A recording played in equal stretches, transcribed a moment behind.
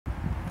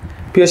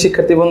প্রিয়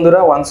শিক্ষার্থী বন্ধুরা,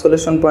 ওয়ান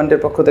সলিউশন পয়েন্টের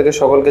পক্ষ থেকে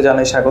সকলকে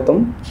জানাই স্বাগতম।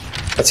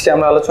 আজকে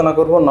আমরা আলোচনা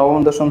করব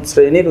নবম-দশম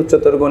শ্রেণীর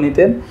উচ্চতর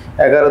গণিতের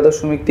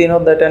 11.3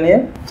 অধ্যায়টা নিয়ে।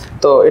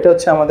 তো এটা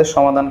হচ্ছে আমাদের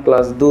সমাধান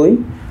ক্লাস 2।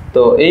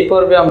 তো এই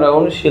পর্বে আমরা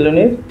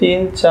অনুশীলনীর 3,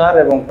 4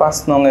 এবং 5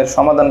 নং এর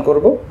সমাধান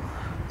করব।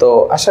 তো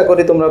আশা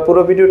করি তোমরা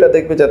পুরো ভিডিওটা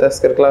দেখবে যাতে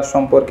আজকের ক্লাস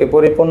সম্পর্কে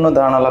পরিপূর্ণ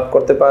ধারণা লাভ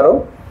করতে পারো।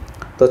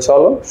 তো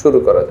চলো শুরু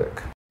করা যাক।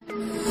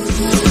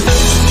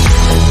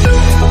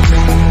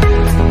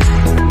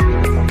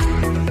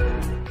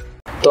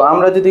 তো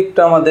আমরা যদি একটু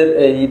আমাদের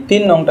এই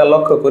 3 নংটা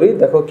লক্ষ্য করি,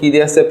 দেখো কি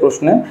দিয়ে আছে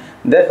প্রশ্নে।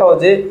 দেখাও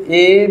যে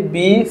এ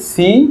বি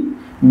সি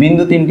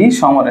বিন্দু তিনটি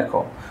সমরেখ,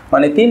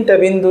 মানে 3টা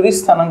বিন্দুর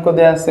স্থানাঙ্ক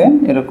দেয়া আছে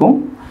এরকম,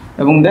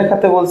 এবং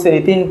দেখাতে বলছে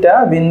এই 3টা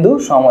বিন্দু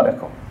সমরেখ।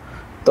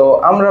 তো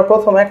আমরা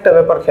প্রথম একটা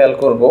ব্যাপার খেয়াল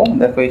করব।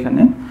 দেখো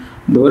এখানে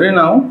ধরে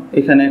নাও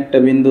এখানে একটা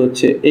বিন্দু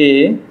হচ্ছে এ,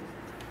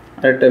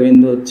 আরেকটা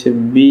বিন্দু হচ্ছে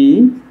বি,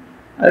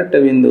 আরেকটা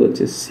বিন্দু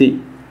হচ্ছে সি।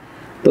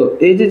 তো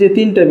এই যে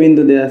 3টা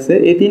বিন্দু দেওয়া আছে,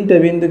 এই 3টা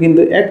বিন্দু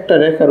কিন্তু একটা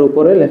রেখার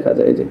উপরে লেখা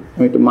যায়। যে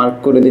আমি একটু মার্ক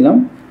করে দিলাম,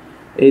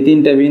 এই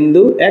 3টা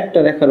বিন্দু একটা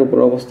রেখার উপর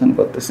অবস্থান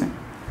করতেছে।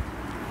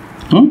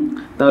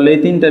 তাহলে এই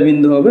 3টা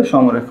বিন্দু হবে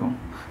সমরেখ।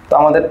 তো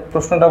আমাদের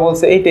প্রশ্নটা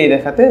বলছে এইটাই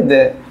দেখাতে,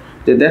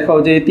 যে দেখাও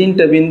যে এই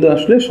 3টা বিন্দু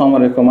আসলে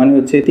সমরেখ, মানে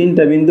হচ্ছে এই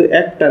 3টা বিন্দু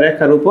একটা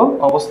রেখার উপর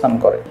অবস্থান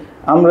করে।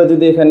 আমরা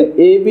যদি এখানে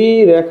এ বি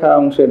রেখা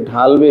অংশের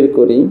ঢাল বের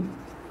করি,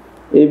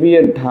 এ বি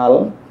এর ঢাল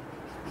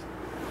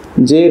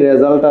যে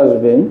রেজাল্ট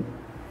আসবে,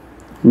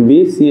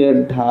 বিসি এর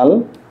ঢাল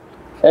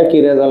একই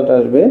রেজাল্ট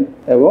আসবে,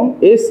 এবং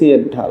এসি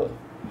এর ঢাল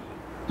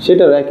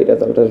সেটার একই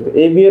রেজাল্ট আসবে।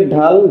 এ বি এর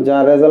ঢাল যা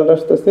রেজাল্ট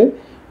আসতেছে,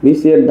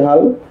 বিসি এর ঢাল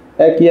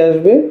একই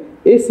আসবে,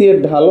 এসি এর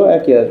ঢালও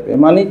একই আসবে।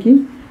 মানে কি,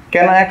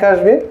 কেন এক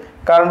আসবে?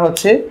 কারণ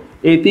হচ্ছে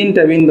এই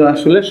 3টা বিন্দু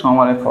আসলে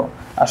সমরেখ।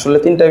 আসলে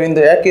 3টা বিন্দু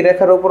একই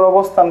রেখার উপর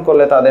অবস্থান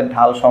করলে তাদের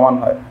ঢাল সমান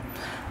হয়।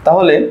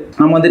 তাহলে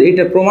আমাদের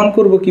এটা প্রমাণ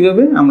করব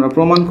কিভাবে? আমরা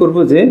প্রমাণ করব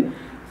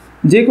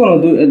যে কোনো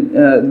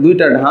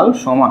দুইটা ঢাল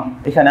সমান।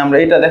 এখানে আমরা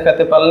এটা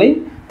দেখাতে পারলেই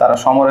তারা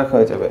সমরেখ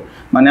হয়ে যাবে।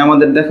 মানে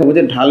আমাদের দেখাবো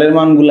যে ঢালের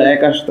মানগুলো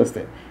এক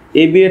আসতেছে,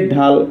 এ বি এর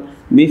ঢাল,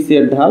 বিসি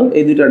এর ঢাল,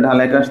 এই দুইটা ঢাল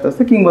এক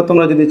আসতেছে। কিংবা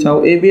তোমরা যদি চাও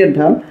এ বি এর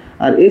ঢাল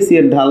আর এসি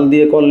এর ঢাল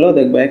দিয়ে করলেও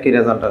দেখবে একই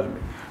রেজাল্ট আসবে।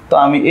 তো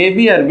আমি এ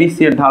বি আর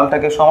বিসি এর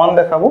ঢালটাকে সমান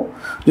দেখাবো।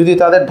 যদি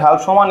তাদের ঢাল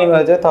সমানই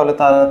হয়ে যায় তাহলে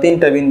তারা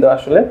 3টা বিন্দু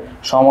আসলে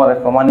সমরেখ,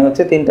 মানে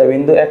হচ্ছে 3টা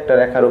বিন্দু একটা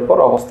রেখার উপর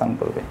অবস্থান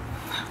করবে।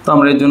 তো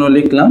আমরা এর জন্য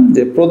লিখলাম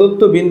যে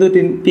প্রদত্ত বিন্দু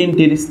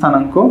তিনটির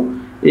স্থানাঙ্ক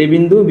এ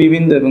বিন্দু, বি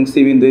বিন্দু এবং সি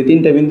বিন্দু, এই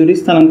 3টা বিন্দুর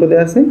স্থানাঙ্ক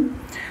দেওয়া আছে।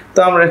 তো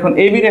আমরা এখন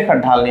এ বি রেখার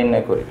ঢাল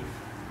নির্ণয় করি।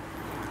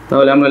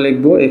 তাহলে আমরা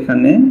লিখব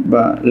এখানে,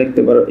 বা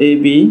লিখতে পারো এ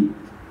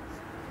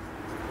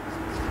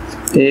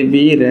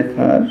বি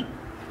রেখার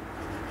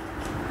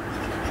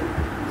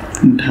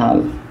ঢাল।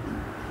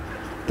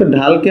 তো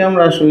ঢালকে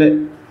আমরা আসলে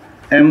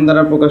এম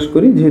দ্বারা প্রকাশ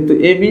করি, যেহেতু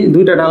এ বি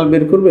দুইটা ঢাল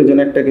বের করবে, এই জন্য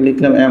একটাকে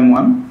লিখলাম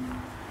M1।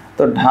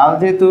 তো ঢাল,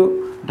 যেহেতু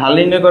ঢাল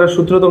নির্ণয় করার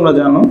সূত্র তোমরা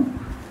জানো,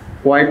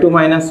 y2 -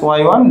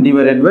 y1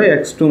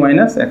 / x2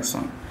 -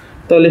 x1।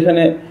 তাহলে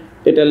এখানে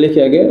এটা লিখি,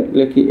 আগে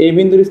লিখি এই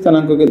বিন্দুর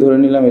স্থানাঙ্ককে ধরে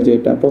নিলাম, এই যে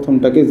এটা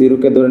প্রথমটাকে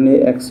 0-কে ধরে নিই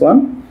x1,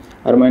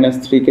 আর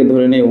 -3-কে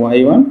ধরে নিই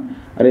y1,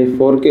 আর এই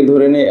 4-কে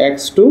ধরে নিই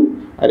x2,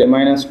 আর এই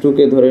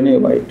 -2-কে ধরে নিই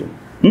y2।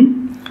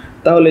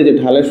 তাহলে এই যে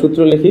ঢালের সূত্র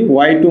লিখি,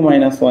 y2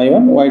 -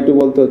 y1, y2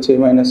 বলতে হচ্ছে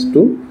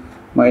 -2,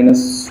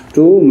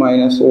 -2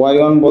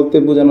 -y1 বলতে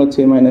বোঝানো হচ্ছে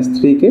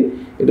 -3-কে,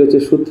 এটা হচ্ছে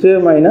সূত্রের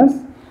মাইনাস,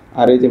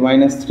 আর এই যে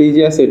 -3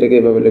 যে আছে এটাকে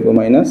এভাবে লিখবো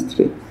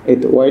 -3। এই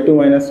তো y2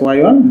 -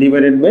 y1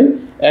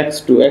 /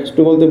 x2, x2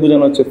 বলতে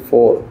বোঝানো হচ্ছে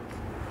 4,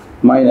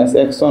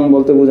 -x1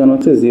 বলতে বোঝানো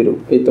হচ্ছে 0।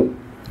 এই তো,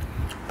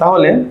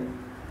 তাহলে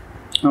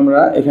আমরা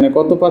এখানে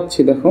কত পাচ্ছি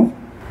দেখো,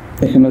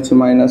 এখানে হচ্ছে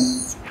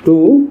 -2,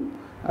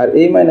 আর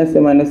এই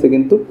মাইনাসে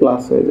কিন্তু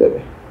প্লাস হয়ে যাবে,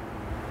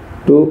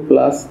 2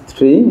 +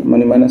 3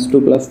 মানে -2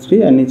 + 3,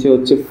 আর নিচে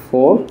হচ্ছে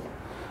 4।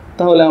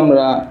 তাহলে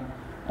আমরা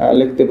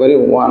লিখতে পারি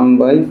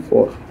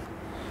 1/4।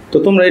 তো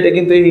তোমরা এটা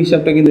কিন্তু এই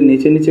হিসাবটা কিন্তু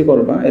নিচে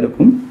করবা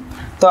এরকম।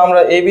 তো আমরা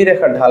এ বি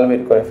রেখার ঢাল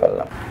বের করে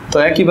ফেললাম। তো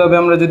একইভাবে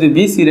আমরা যদি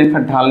বিসি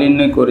রেখার ঢাল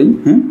নির্ণয় করি,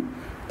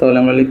 তাহলে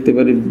আমরা লিখতে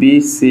পারি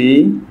বিসি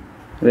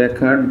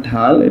রেখার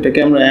ঢাল, এটাকে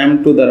আমরা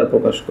M2 দ্বারা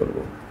প্রকাশ করব,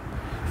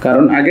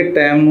 কারণ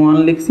আগেরটা M1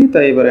 লিখছি,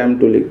 তাই এবার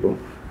M2 লিখব।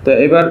 তো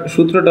এবার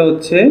সূত্রটা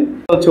হচ্ছে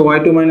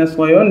y2 -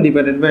 y1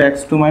 /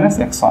 x2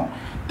 - x1।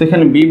 তো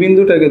এখানে বি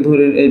বিন্দুটাকে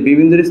ধরে, এই বি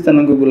বিন্দুর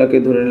স্থানাঙ্কগুলোকে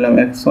ধরে নিলাম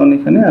x1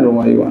 এখানে, আর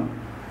y1,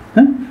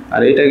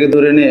 আর এটাকে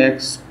ধরে নিই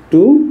x2,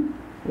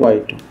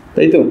 y2,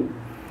 তাই তো।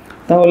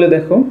 তাহলে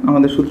দেখো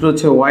আমাদের সূত্র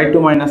হচ্ছে y2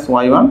 -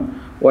 y1,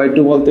 y2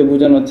 বলতে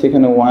বোঝানো হচ্ছে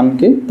এখানে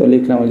 1-কে, তো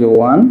লিখলাম যে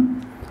 1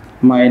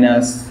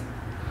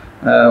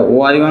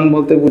 y1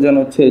 বলতে বোঝানো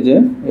হচ্ছে যে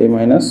এই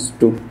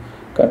 -2,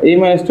 কারণ এই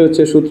 -2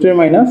 হচ্ছে সূত্রের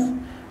মাইনাস,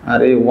 আর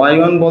এই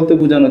y1 বলতে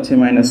বোঝানো হচ্ছে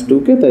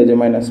 -2-কে, তাই যে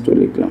 -2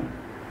 লিখলাম,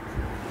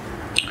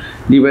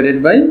 /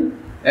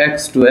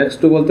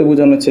 x2 বলতে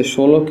বোঝানো হচ্ছে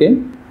 16-কে,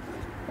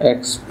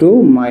 x2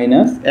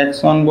 -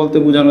 x1 বলতে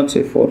বোঝানো হচ্ছে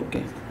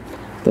 4-কে,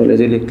 তাহলে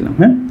যে লিখলাম।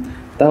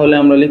 তাহলে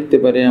আমরা লিখতে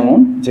পারি এমন,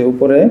 যে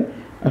উপরে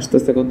আস্তে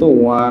আস্তে কত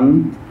 1,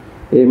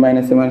 এই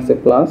মাইনাসে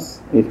প্লাস,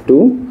 এই 2,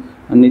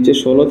 আর নিচে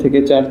 16 থেকে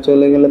 4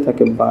 চলে গেলে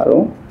থাকে 12,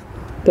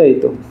 তাই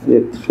তো যে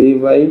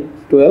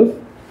 3/12,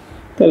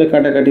 তাহলে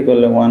কাটাকাটি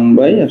করলে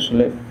 1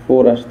 আসলে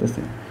 4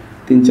 আসতেছে,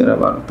 3 4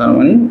 12, তার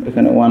মানে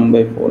এখানে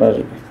 1/4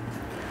 আসবে।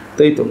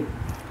 তাই তো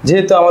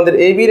যেহেতু আমাদের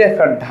এবি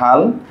রেখার ঢাল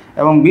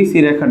এবং বিসি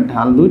রেখার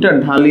ঢাল দুইটার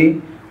ঢালই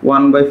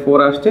 1/4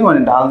 আসছে, মানে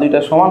ঢাল দুইটা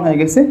সমান হয়ে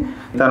গেছে,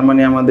 তার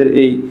মানে আমাদের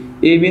এই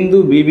এ বিন্দু,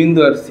 বি বিন্দু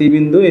আর সি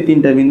বিন্দু, এই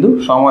তিনটা বিন্দু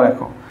সমরেখ।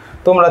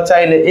 তোমরা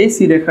চাইলে এই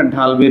সি রেখার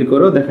ঢাল বের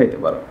করেও দেখাইতে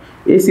পারো।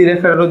 এই সি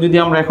রেখারও যদি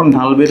আমরা এখন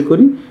ঢাল বের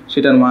করি,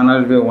 সেটার মান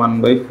আসবে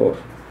 1/4।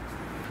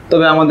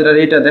 তবে আমাদের আর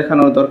এটা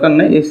দেখানোর দরকার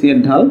নেই এসি এর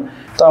ঢাল,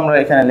 তো আমরা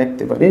এখানে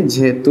লিখতে পারি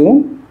যেহেতু,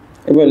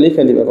 এবার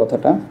লিখে দিবে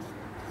কথাটা,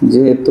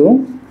 যেহেতু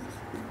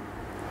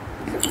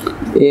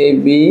এ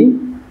বি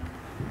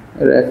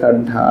রেখার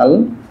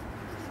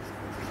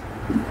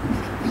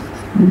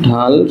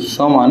ঢাল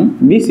সমান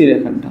বিসি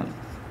রেখার ঢাল,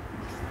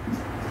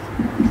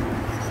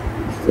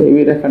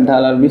 এবি রেখার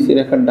ঢাল আর বিসি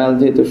রেখার ঢাল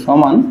যেহেতু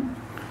সমান,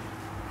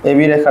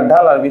 এবি রেখার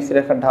ঢাল আর বিসি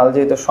রেখার ঢাল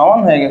যেহেতু সমান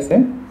হয়ে গেছে,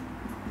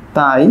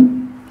 তাই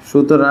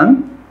সুতরাং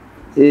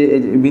এই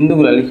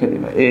বিন্দুগুলো লিখে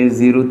দিবা, এ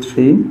 0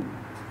 3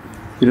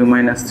 0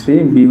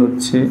 -3, বি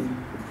হচ্ছে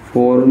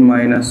 4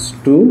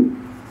 -2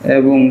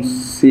 এবং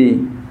সি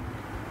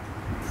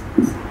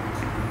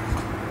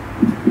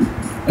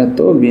এত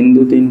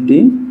বিন্দু তিনটি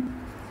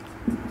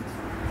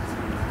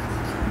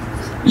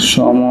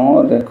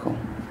সমরেখ।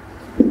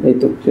 এই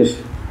তো শেষ,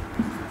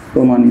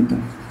 প্রমাণিত।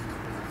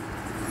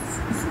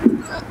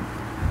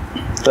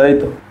 তাই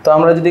তো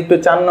আমরা যদি একটু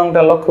 4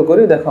 নংটা লক্ষ্য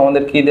করি, দেখো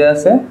আমাদের কি দেয়া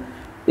আছে,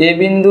 এ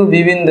বিন্দু,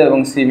 বি বিন্দু এবং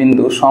সি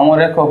বিন্দু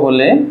সমরেখ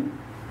হলে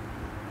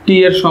টি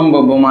এর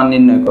সম্ভাব্য মান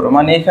নির্ণয় করো।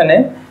 মানে এখানে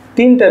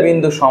তিনটা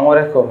বিন্দু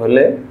সমরেখ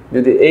হলে,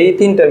 যদি এই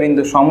তিনটা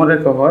বিন্দু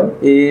সমরেখ হয়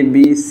এ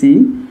বি সি,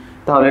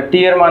 তাহলে টি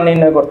এর মান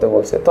নির্ণয় করতে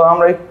বলছে। তো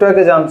আমরা একটু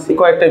আগে জানছি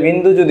কয়েকটা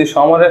বিন্দু যদি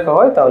সমরেখ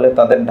হয় তাহলে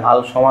তাদের ঢাল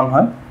সমান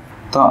হয়।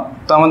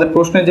 তো আমাদের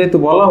প্রশ্নে যেহেতু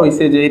বলা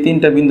হয়েছে যে এই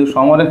তিনটা বিন্দু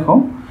সমরেখ,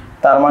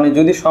 তার মানে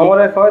যদি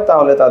সমরেখ হয়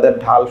তাহলে তাদের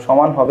ঢাল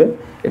সমান হবে।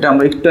 এটা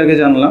আমরা একটু আগে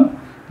জানলাম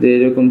যে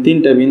এরকম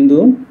তিনটা বিন্দু,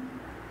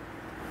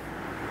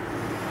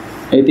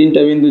 এই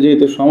তিনটা বিন্দু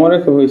যেহেতু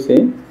সমরেখ হয়েছে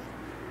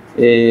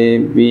এ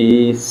বি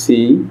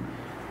সি,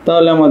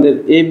 তাহলে আমাদের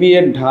এ বি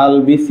এর ঢাল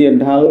বিসি এর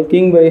ঢাল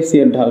কিংবা এসি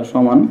এর ঢাল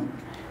সমান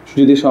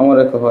যদি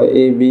সমরেখ হয়।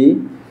 A B,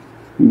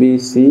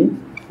 BC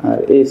R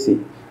AC,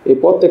 এই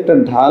প্রত্যেকটা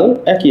ঢাল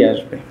একই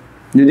আসবে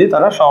যদি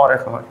তারা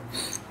সমরেখ হয়।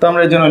 তো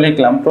আমরা এর জন্য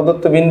লিখলাম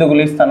প্রদত্ত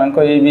বিন্দুগুলি স্থানাঙ্ক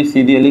এ বি সি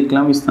দিয়ে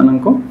লিখলাম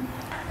স্থানাঙ্ক।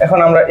 এখন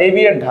আমরা এ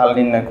বি এর ঢাল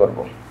নির্ণয় করব।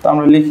 তো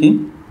আমরা লিখি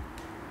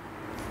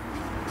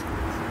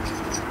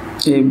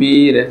এ বি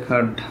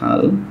রেখার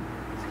ঢাল,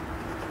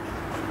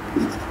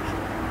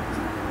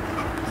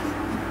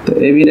 তো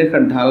এ বি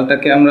রেখার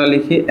ঢালটাকে আমরা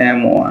লিখি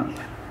m1।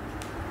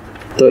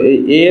 তো এই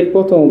এ এর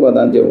প্রথম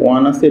উপাদান যে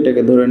 1 আছে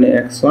এটাকে ধরে নিই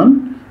x1,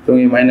 এবং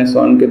এই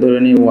 -1 কে ধরে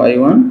নিই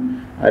y1,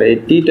 আর এই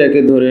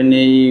টিটাকে ধরে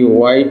নিই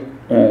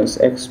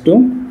x2,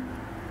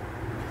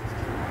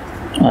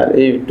 আর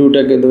এই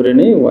 2টাকে ধরে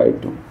নিই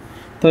y2।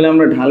 তাহলে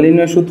আমরা ঢাল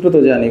নির্ণয়ের সূত্র তো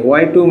জানি,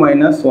 y2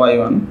 -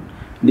 y1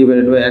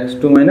 divided by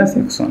x2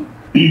 - x1।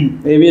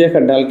 A B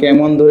রেখার ঢালকে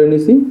m1 ধরে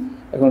নিছি,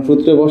 এখন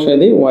সূত্রে বসাই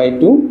দিই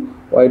y2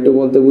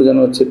 বলতে বোঝানো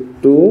হচ্ছে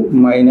 2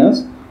 মাইনাস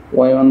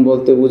y1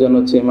 বলতে বোঝানো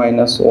হচ্ছে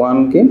 -1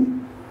 কে,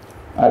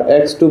 আর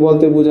x2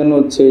 বলতে বোঝানো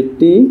হচ্ছে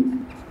t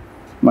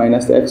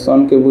মাইনাস x1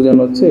 কে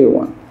বোঝানো হচ্ছে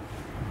a1।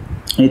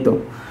 এই তো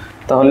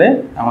তাহলে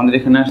আমাদের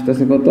এখানে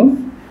আসতেছে কত,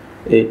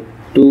 এই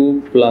 2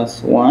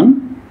 + 1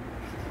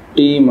 t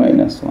 -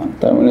 1,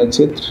 তার মানে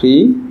হচ্ছে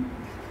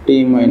 3t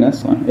 -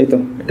 1। এই তো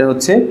এটা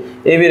হচ্ছে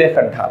এ বি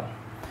রেখার ঢাল।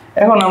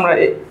 এখন আমরা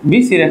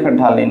বিসি রেখার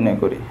ঢাল নির্ণয়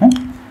করি। হ্যাঁ,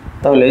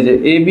 তাহলে এই যে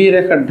এ বি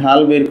রেখার ঢাল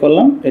বের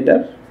করলাম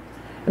এটার,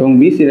 এবং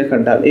বিসি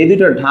রেখার ঢাল, এই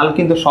দুটোর ঢাল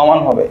কিন্তু সমান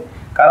হবে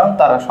কারণ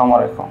তারা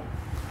সমরেখ,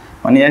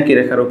 মানে একই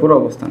রেখার উপর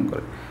অবস্থান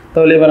করে।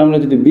 তাহলে এবার আমরা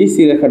যদি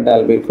বিসি রেখার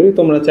ঢাল বের করি,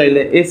 তোমরা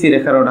চাইলে এসি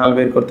রেখারও ঢাল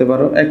বের করতে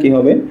পারো, একই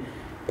হবে।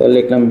 তাহলে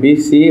লিখলাম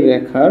বিসি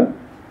রেখার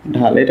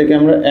ঢাল, এটাকে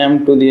আমরা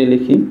m2 দিয়ে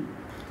লিখি,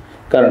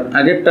 কারণ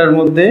আগেরটার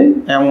মধ্যে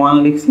m1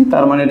 লিখছি,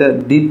 তার মানে এটা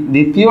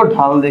দ্বিতীয়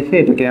ঢাল দেখে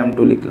এটাকে m2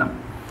 লিখলাম।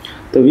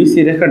 তো বিসি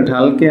রেখার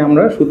ঢালকে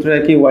আমরা সূত্রে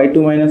রাখি y2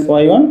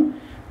 - y1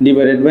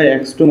 divided by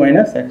x2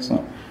 -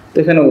 x1। তো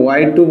এখানে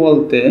y2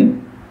 বলতে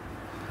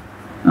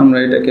আমরা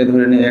এটাকে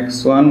ধরে নিই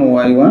x1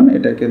 y1,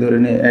 এটাকে ধরে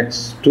নিই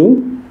x2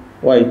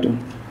 y2।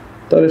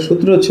 তাহলে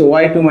সূত্র হচ্ছে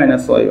y2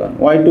 - y1,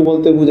 y2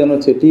 বলতে বোঝানো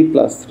হচ্ছে t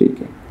 + 3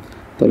 কে,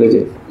 তাহলে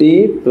যে t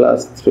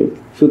 + 3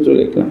 সূত্র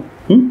লিখলাম।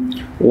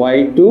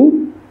 y2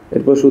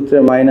 এরপর সূত্রে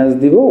মাইনাস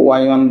দিব,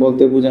 y1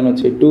 বলতে বোঝানো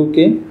হচ্ছে 2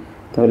 কে,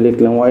 তাহলে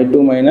লিখলাম y2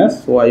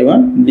 -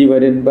 y1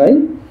 divided by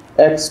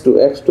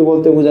x2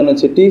 বলতে বোঝানো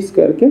হচ্ছে t²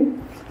 কে,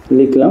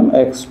 লিখলাম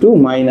x2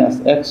 মাইনাস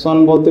x1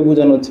 বলতে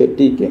বোঝানো হচ্ছে t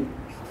কে।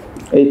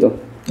 এই তো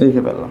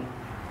লিখে ফেললাম।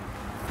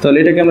 তাহলে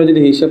এটাকে আমরা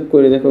যদি হিসাব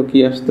করে দেখো কি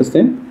আসতেছে,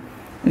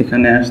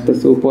 এখানে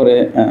আসতেছে উপরে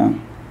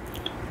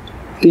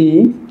t,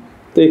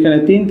 তো এখানে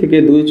 3 থেকে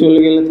 2 চলে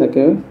গেলে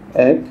থাকে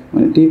 1,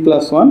 মানে t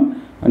 + 1,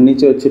 আর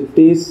নিচে হচ্ছে t²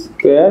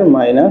 -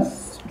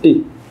 t,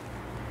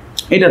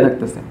 এটা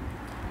থাকতেছে।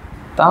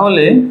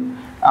 তাহলে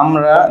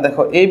আমরা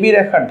দেখো এ বি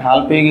রেখার ঢাল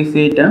পেয়ে গেছি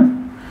এটা,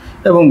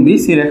 এবং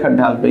বিসি রেখার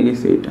ঢাল পেয়ে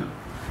গেছি এটা।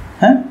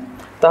 হ্যাঁ,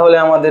 তাহলে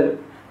আমাদের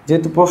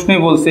যেহেতু প্রশ্নে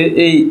বলছে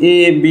এই এ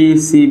বি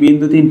সি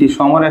বিন্দু তিনটি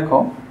সমরেখ,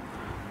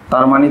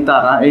 তার মানে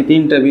তারা এই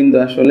তিনটা বিন্দু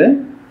আসলে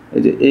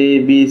এই যে এ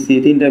বি সি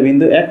তিনটা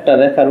বিন্দু একটা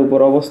রেখার উপর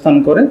অবস্থান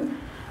করে,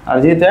 আর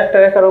যেহেতু একটা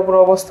রেখার উপর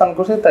অবস্থান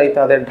করছে তাই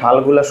তাদের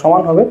ঢালগুলো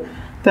সমান হবে।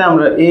 তাই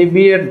আমরা এ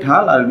বি এর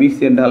ঢাল আর বি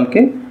সি এর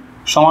ঢালকে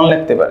সমান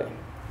লিখতে পারি।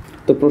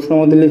 তো প্রশ্ন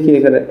মতে লিখি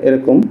এখানে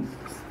এরকম,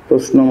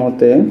 প্রশ্ন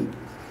মতে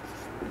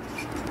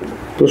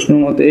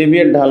এ বি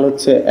এর ঢাল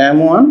হচ্ছে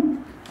m1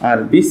 আর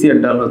বি সি এর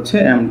ঢাল হচ্ছে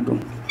m2।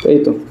 তো এই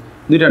তো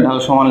দুইটা ঢাল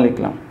সমান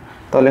লিখলাম।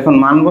 তাহলে এখন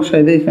মান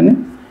বসাই দিই এখানে।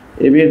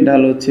 এ বি এর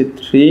ঢাল হচ্ছে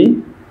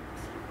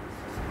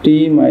 3t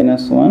 -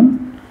 1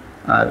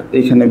 আর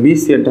এখানে বি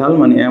সি এর ঢাল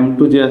মানে m2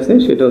 যে আছে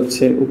সেটা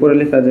হচ্ছে উপরে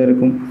লেখা যায়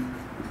এরকম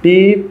t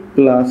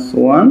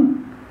 + 1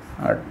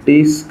 আর t²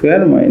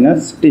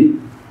 - t।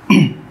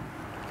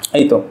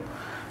 এই তো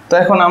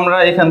এখন আমরা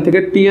এখান থেকে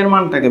t এর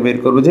মানটাকে বের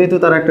করব। যেহেতু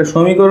তার একটা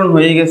সমীকরণ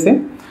হয়ে গেছে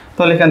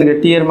তাহলে এখান থেকে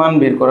t এর মান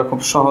বের করা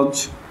খুব সহজ।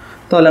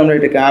 তাহলে আমরা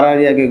এটাকে আর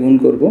আগে গুণ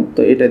করব।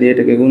 তো এটা দিয়ে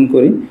এটাকে গুণ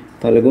করি,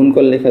 তাহলে গুণ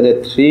করলে লেখা যায়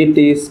 3t²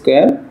 -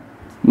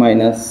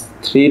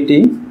 3t।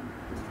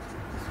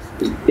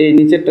 এই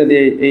নিচেরটা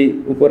দিয়ে এই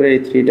উপরে এই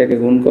 3টাকে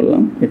গুণ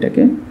করলাম,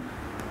 এটাকে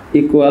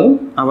ইকুয়াল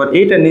আবার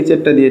এইটা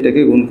নিচেরটা দিয়ে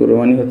এটাকে গুণ করব,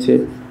 মানে হচ্ছে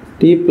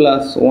t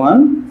 + 1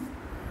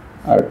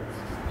 আর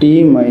t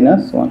 -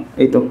 1।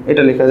 এই তো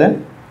এটা লেখা যায়।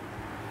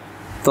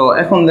 তো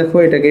এখন দেখো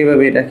এটাকে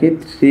এইভাবে এটা কি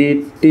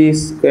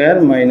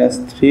 3t²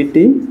 - 3t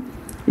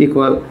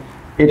ইকুয়াল,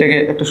 এটাকে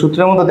একটা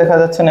সূত্রের মতো দেখা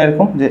যাচ্ছে না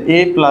এরকম যে a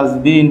 +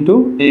 b *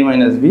 a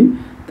 - b,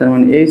 তার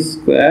মানে a²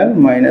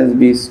 -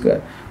 b²।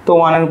 তো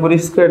 1 এর উপর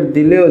স্কয়ার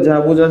দিলেও যা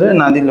বোঝা যায়,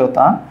 না দিলেও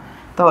তা।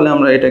 তাহলে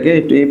আমরা এটাকে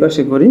একটু এই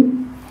পাশে করি।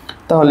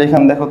 তাহলে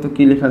এখানে দেখো তো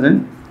কি লেখা যায়,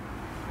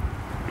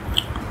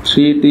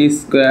 3t²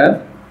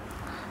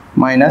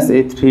 -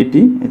 এই 3t,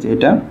 এই যে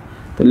এটা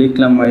তো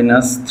লিখলাম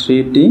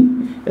 -3t।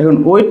 এখন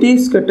ওই t²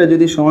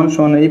 যদি সমান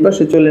সমান এই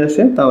পাশে চলে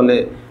আসে তাহলে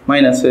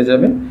মাইনাস হয়ে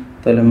যাবে,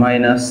 তাহলে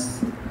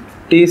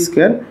 -t²।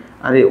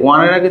 আর এই 1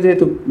 এর আগে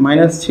যেহেতু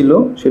মাইনাস ছিল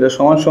সেটা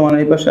সমান সমান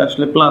এই পাশে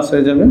আসলে প্লাস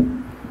হয়ে যাবে,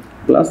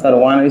 প্লাস আর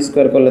 1 এর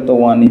স্কয়ার করলে তো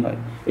 1ই হয়,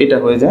 এটা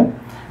হয়ে যায়।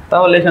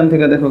 তাহলে এখান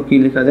থেকে দেখো কি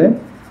লেখা যায়,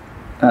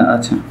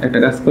 আচ্ছা একটা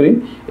কাজ করি,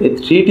 এই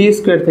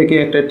 3t² থেকে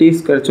একটা t²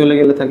 চলে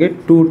গেলে থাকে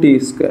 2t²,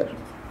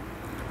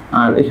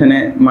 আর এখানে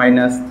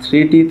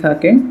 -3t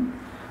থাকে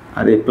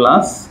আর এই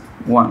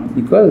 +1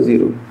 =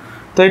 0।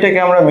 তো এটাকে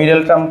আমরা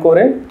মিডল টার্ম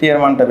করে t এর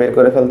মানটা বের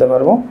করে ফেলতে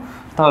পারবো।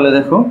 তাহলে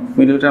দেখো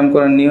মিডল টার্ম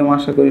করার নিয়ম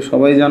আশা করি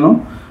সবাই জানো,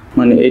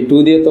 মানে এই 2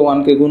 দিয়ে তো 1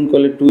 কে গুণ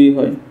করলে 2ই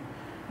হয়,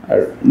 আর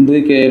 2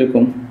 কে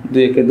এরকম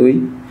 2 কে 2।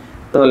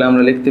 তাহলে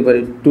আমরা লিখতে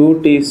পারি 2t² -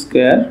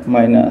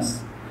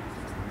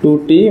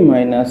 2t -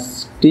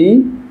 t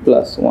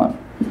 + 1।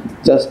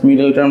 Just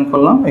middle term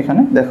করলাম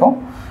এখানে দেখো।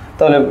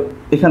 তাহলে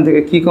এখান থেকে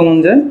কি কমন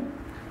যায়,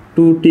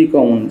 2t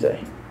কমন যায়,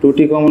 2t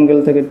কমন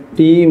গেলে থাকে t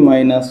 -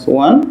 1,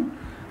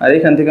 আর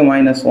এখান থেকে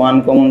 -1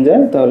 কমন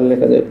যায়, তাহলে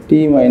লেখা যায় t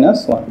 -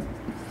 1,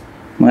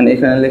 মানে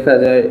এখানে লেখা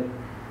যায়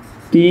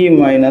t -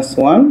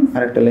 1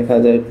 আর একটা লেখা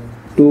যায়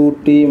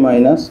 2t -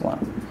 1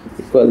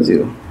 =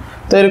 0।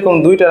 তো এরকম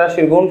দুইটা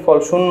রাশির গুণফল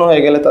শূন্য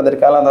হয়ে গেলে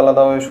তাদেরকে আলাদা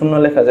আলাদাভাবে শূন্য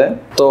লেখা যায়।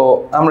 তো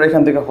আমরা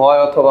এখান থেকে হয়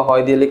অথবা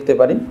হয় দিয়ে লিখতে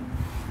পারি।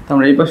 তো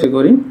আমরা এই পাশে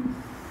করি,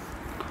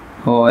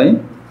 হয়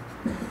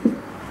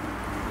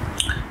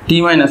t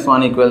 - 1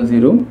 =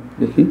 0,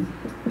 দেখি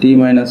t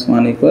 - 1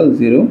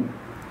 = 0।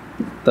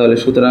 তাহলে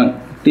সুতরাং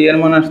t এর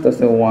মান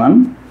আসতেছে 1,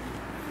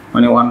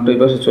 মানে 1 তো এই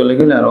পাশে চলে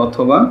গেলে, আর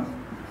অথবা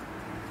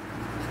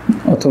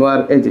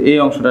এই যে এই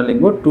অংশটা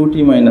লিখবো 2t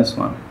 - 1,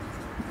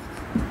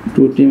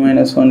 2t - 1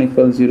 =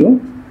 0,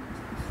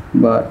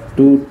 বা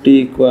 2t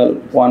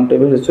 = 1 তো এই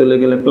পাশে চলে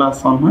গেলে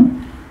 +1 হয়।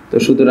 তো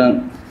সুতরাং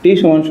t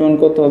সমান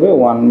কত হবে,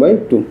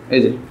 1/2। এই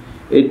যে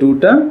এই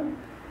 2টা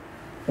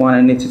 1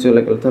 এর নিচে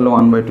চলে গেল, তাহলে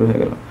 1/2 হয়ে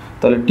গেল।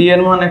 তাহলে t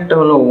এর মান একটা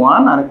হলো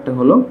 1 আর একটা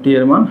হলো t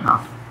এর মান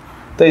 ½।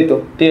 তো এই তো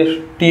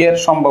t এর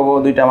সম্ভাব্য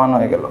দুইটা মান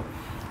হয়ে গেল।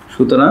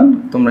 সুতরাং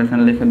তোমরা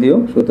এখানে লিখে দিও,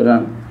 সুতরাং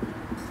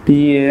t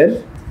এর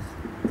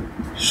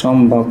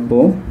সম্ভাব্য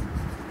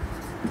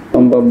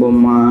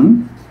মান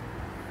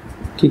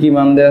কি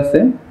মান দেয়া আছে,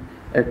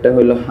 একটা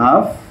হলো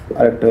 ½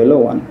 আর একটা হলো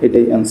 1,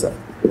 এটাই অ্যান্সার।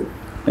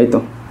 এই তো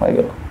হয়ে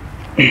গেল।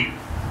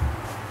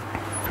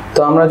 তো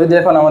আমরা যদি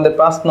এখন আমাদের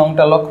 5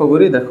 নংটা লক্ষ্য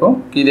করি, দেখো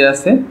কি দেয়া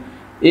আছে,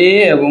 a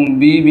এবং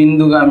b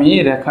বিন্দুগামী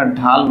রেখার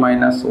ঢাল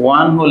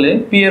 -1 হলে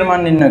p এর মান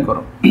নির্ণয়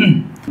করো।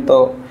 তো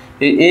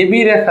এই ab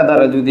রেখা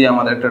দ্বারা যদি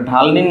আমাদের একটা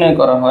ঢাল নির্ণয়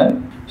করা হয়,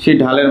 সেই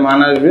ঢালের মান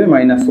আসবে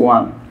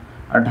 -1,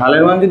 আর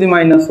ঢালের মান যদি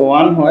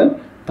 -1 হয়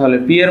তাহলে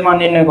p এর মান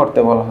নির্ণয় করতে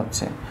বলা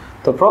হচ্ছে।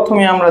 তো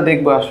প্রথমে আমরা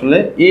দেখব আসলে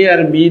a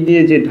আর b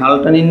দিয়ে যে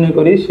ঢালটা নির্ণয়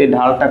করি সেই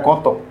ঢালটা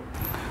কত।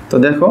 তো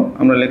দেখো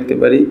আমরা লিখতে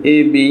পারি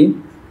ab,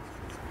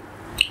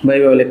 বা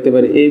এইভাবে লিখতে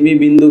পারি ab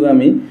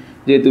বিন্দুগামী,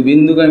 যেহেতু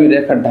বিন্দুগামী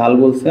রেখার ঢাল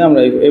বলছে আমরা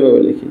এইভাবে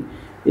লিখি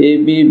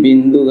ab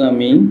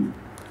বিন্দুগামী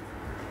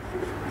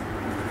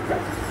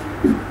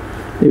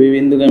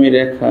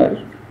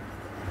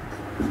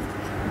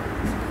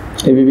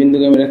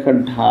রেখার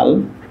ঢাল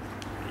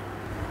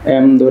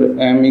m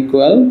 =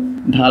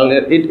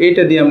 ঢালের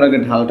এইটা দিয়ে আমরা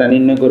ঢালটা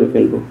নির্ণয় করে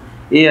ফেলবো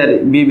a আর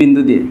b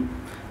বিন্দু দিয়ে।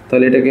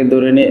 তাহলে এটাকে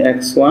ধরে নিই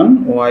x1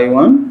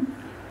 y1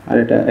 আর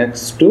এটা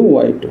x2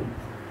 y2।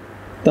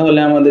 তাহলে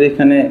আমাদের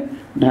এখানে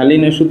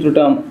ঢালিনের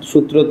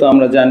সূত্র তো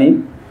আমরা জানি,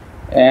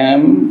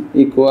 m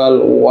equal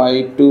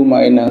y2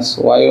 minus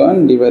y1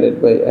 divided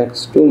by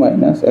x2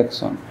 minus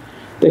x1।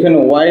 তো এখানে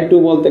y2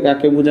 বলতে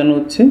কাকে বোঝানো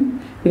হচ্ছে?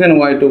 এখানে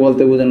y2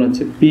 বলতে বোঝানো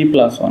হচ্ছে p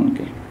plus 1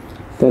 কে।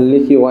 তাহলে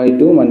লিখি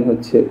y2 মানে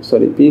হচ্ছে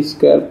p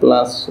square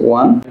plus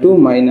 1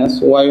 2 minus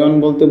y1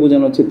 বলতে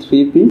বোঝানো হচ্ছে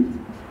 3p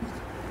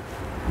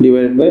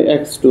divided by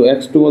x2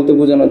 x2 বলতে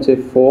বোঝানো হচ্ছে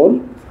 4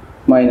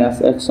 minus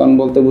x1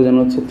 বলতে বোঝানো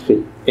হচ্ছে 3।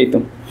 এই তো,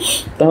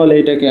 তাহলে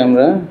এটাকে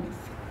আমরা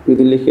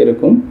যদি লিখি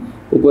এরকম,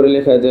 উপরে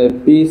লেখা যায়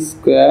p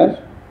square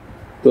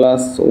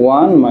plus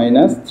 1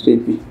 minus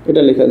 3p,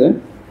 এটা লেখা যায়।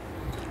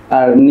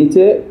 আর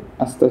নিচে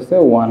আস্তে আস্তে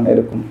 1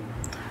 এরকম।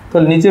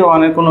 তাহলে নিচে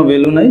 1 এর কোনো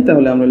ভ্যালু নাই,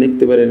 তাহলে আমরা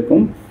লিখতে পারি এরকম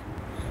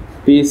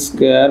p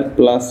square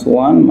plus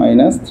 1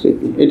 minus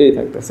 3p, এটাই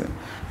থাকতেছে।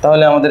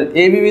 তাহলে আমাদের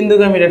AB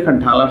বিন্দুগামী রেখার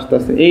ঢাল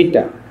আসতেছে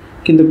এইটা,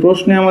 কিন্তু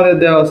প্রশ্নে আমাদের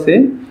দেওয়া আছে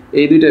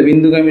এই দুইটা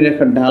বিন্দুগামী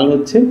রেখার ঢাল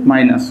হচ্ছে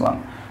 -1।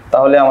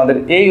 তাহলে আমাদের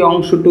এই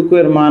অংশটুকু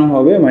এর মান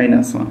হবে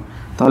 -1।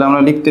 তাহলে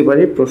আমরা লিখতে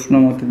পারি প্রশ্ন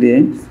মতে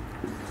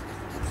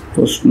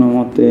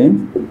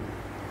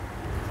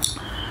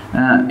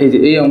এই যে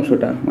এই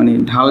অংশটা মানে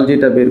ঢাল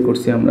যেটা বের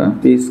করছি আমরা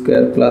p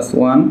square plus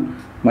 1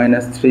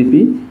 minus 3p,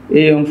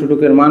 এই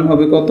অংশটুকুর মান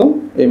হবে কত?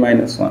 এই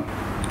 -1।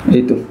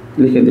 এই তো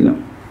লিখে দিলাম।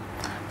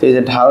 তো এই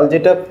যে ঢাল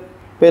যেটা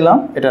পেলাম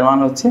এটার মান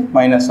হচ্ছে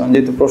 -1,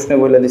 যেহেতু প্রশ্নে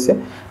বলে দিছে।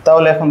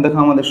 তাহলে এখন দেখো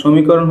আমাদের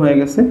সমীকরণ হয়ে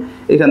গেছে,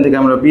 এখান থেকে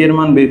আমরা p এর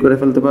মান বের করে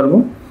ফেলতে পারবো।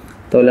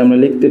 তাহলে আমরা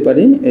লিখতে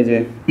পারি এই যে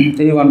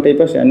এই 1টাই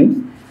পাশে আনি,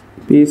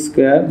 p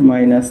square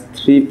minus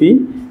 3p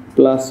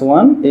plus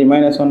 1, এই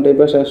 -1টাই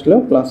পাশে আসলেও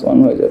 +1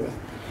 হয়ে যাবে।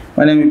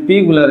 মানে আমি p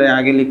গুলারে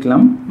আগে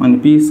লিখলাম, মানে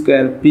p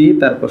square p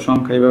তারপর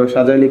সংখ্যা এইভাবে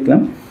সাজায়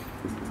লিখলাম।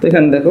 তো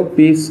এখানে দেখো p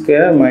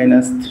square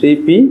minus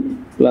 3p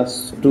plus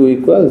 2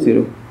 equal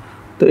 0।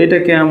 তো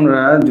এটাকে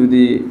আমরা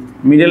যদি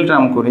মিডল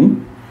টার্ম করি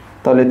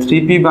তাহলে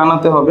 3p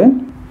বানাতে হবে,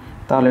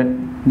 তাহলে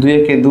 2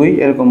 একে 2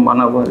 এরকম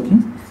বানাবো আর কি।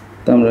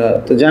 তো আমরা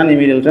তো জানি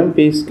middle term p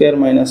square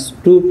minus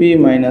 2p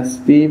minus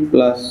p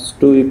plus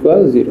 2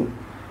 equal 0,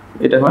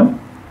 এটা হয়।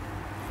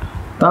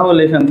 তাহলে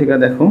এখান থেকে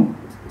দেখো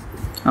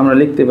আমরা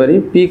লিখতে পারি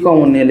p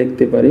কমন নিয়ে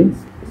লিখতে পারি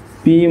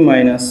p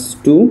minus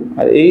 2,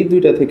 আর এই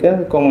দুইটা থেকে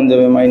কমন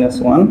যাবে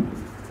 -1,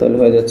 তাহলে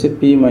হয়ে যাচ্ছে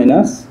p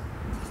minus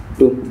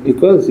 2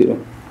 equal 0।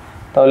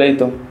 তাহলে এই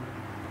তো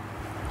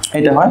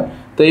এটা হয়।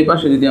 তো এই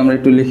পাশে যদি আমরা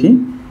একটু লিখি,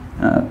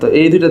 তো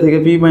এই দুইটা থেকে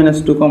p minus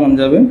 2 কমন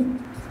যাবে,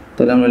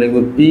 তাহলে আমরা লিখব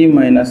p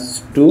minus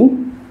 2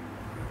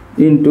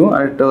 ইন্টু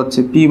আরেকটা হচ্ছে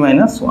p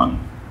minus 1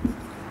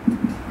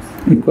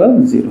 equal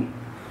 0।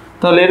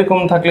 তাহলে এরকম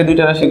থাকলে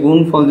দুইটা রাশি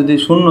গুণফল যদি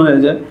শূন্য হয়ে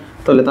যায়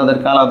তাহলে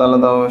তাদেরকে আলাদা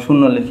আলাদাভাবে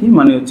শূন্য লিখি,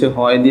 মানে হচ্ছে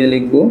হয় দিয়ে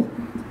লিখব,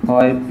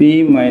 হয় p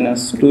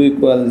minus 2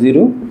 equal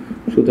 0,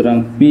 সুতরাং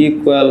p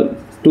equal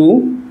 2,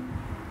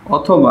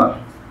 অথবা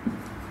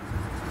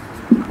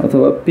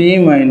p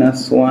minus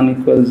 1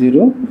 equal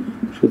 0,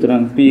 সুতরাং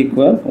p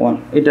equal 1,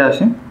 এটা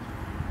আসে।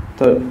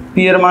 তো p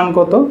এর মান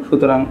কত?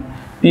 সুতরাং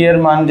p এর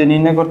মান যে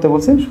নির্ণয় করতে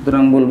বলছে,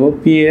 সুতরাং বলবো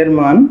p এর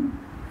মান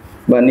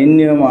বা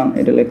নির্ণেয় মান,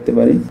 এটা লিখতে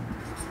পারি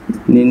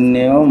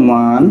নির্ণেয়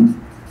মান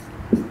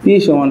p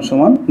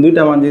সমান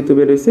দুইটা মান যেহেতু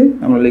বের হয়েছে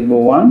আমরা লিখবো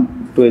 1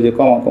 2, এই যে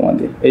কমা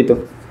দিয়ে, এই তো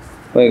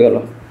হয়ে গেল।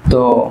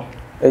 তো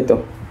এই তো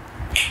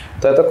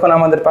এতক্ষণ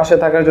আমাদের পাশে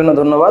থাকার জন্য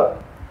ধন্যবাদ।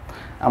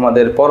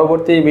 আমাদের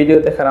পরবর্তী ভিডিও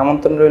দেখার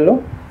আমন্ত্রণ রইল।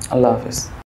 আল্লাহ হাফেজ।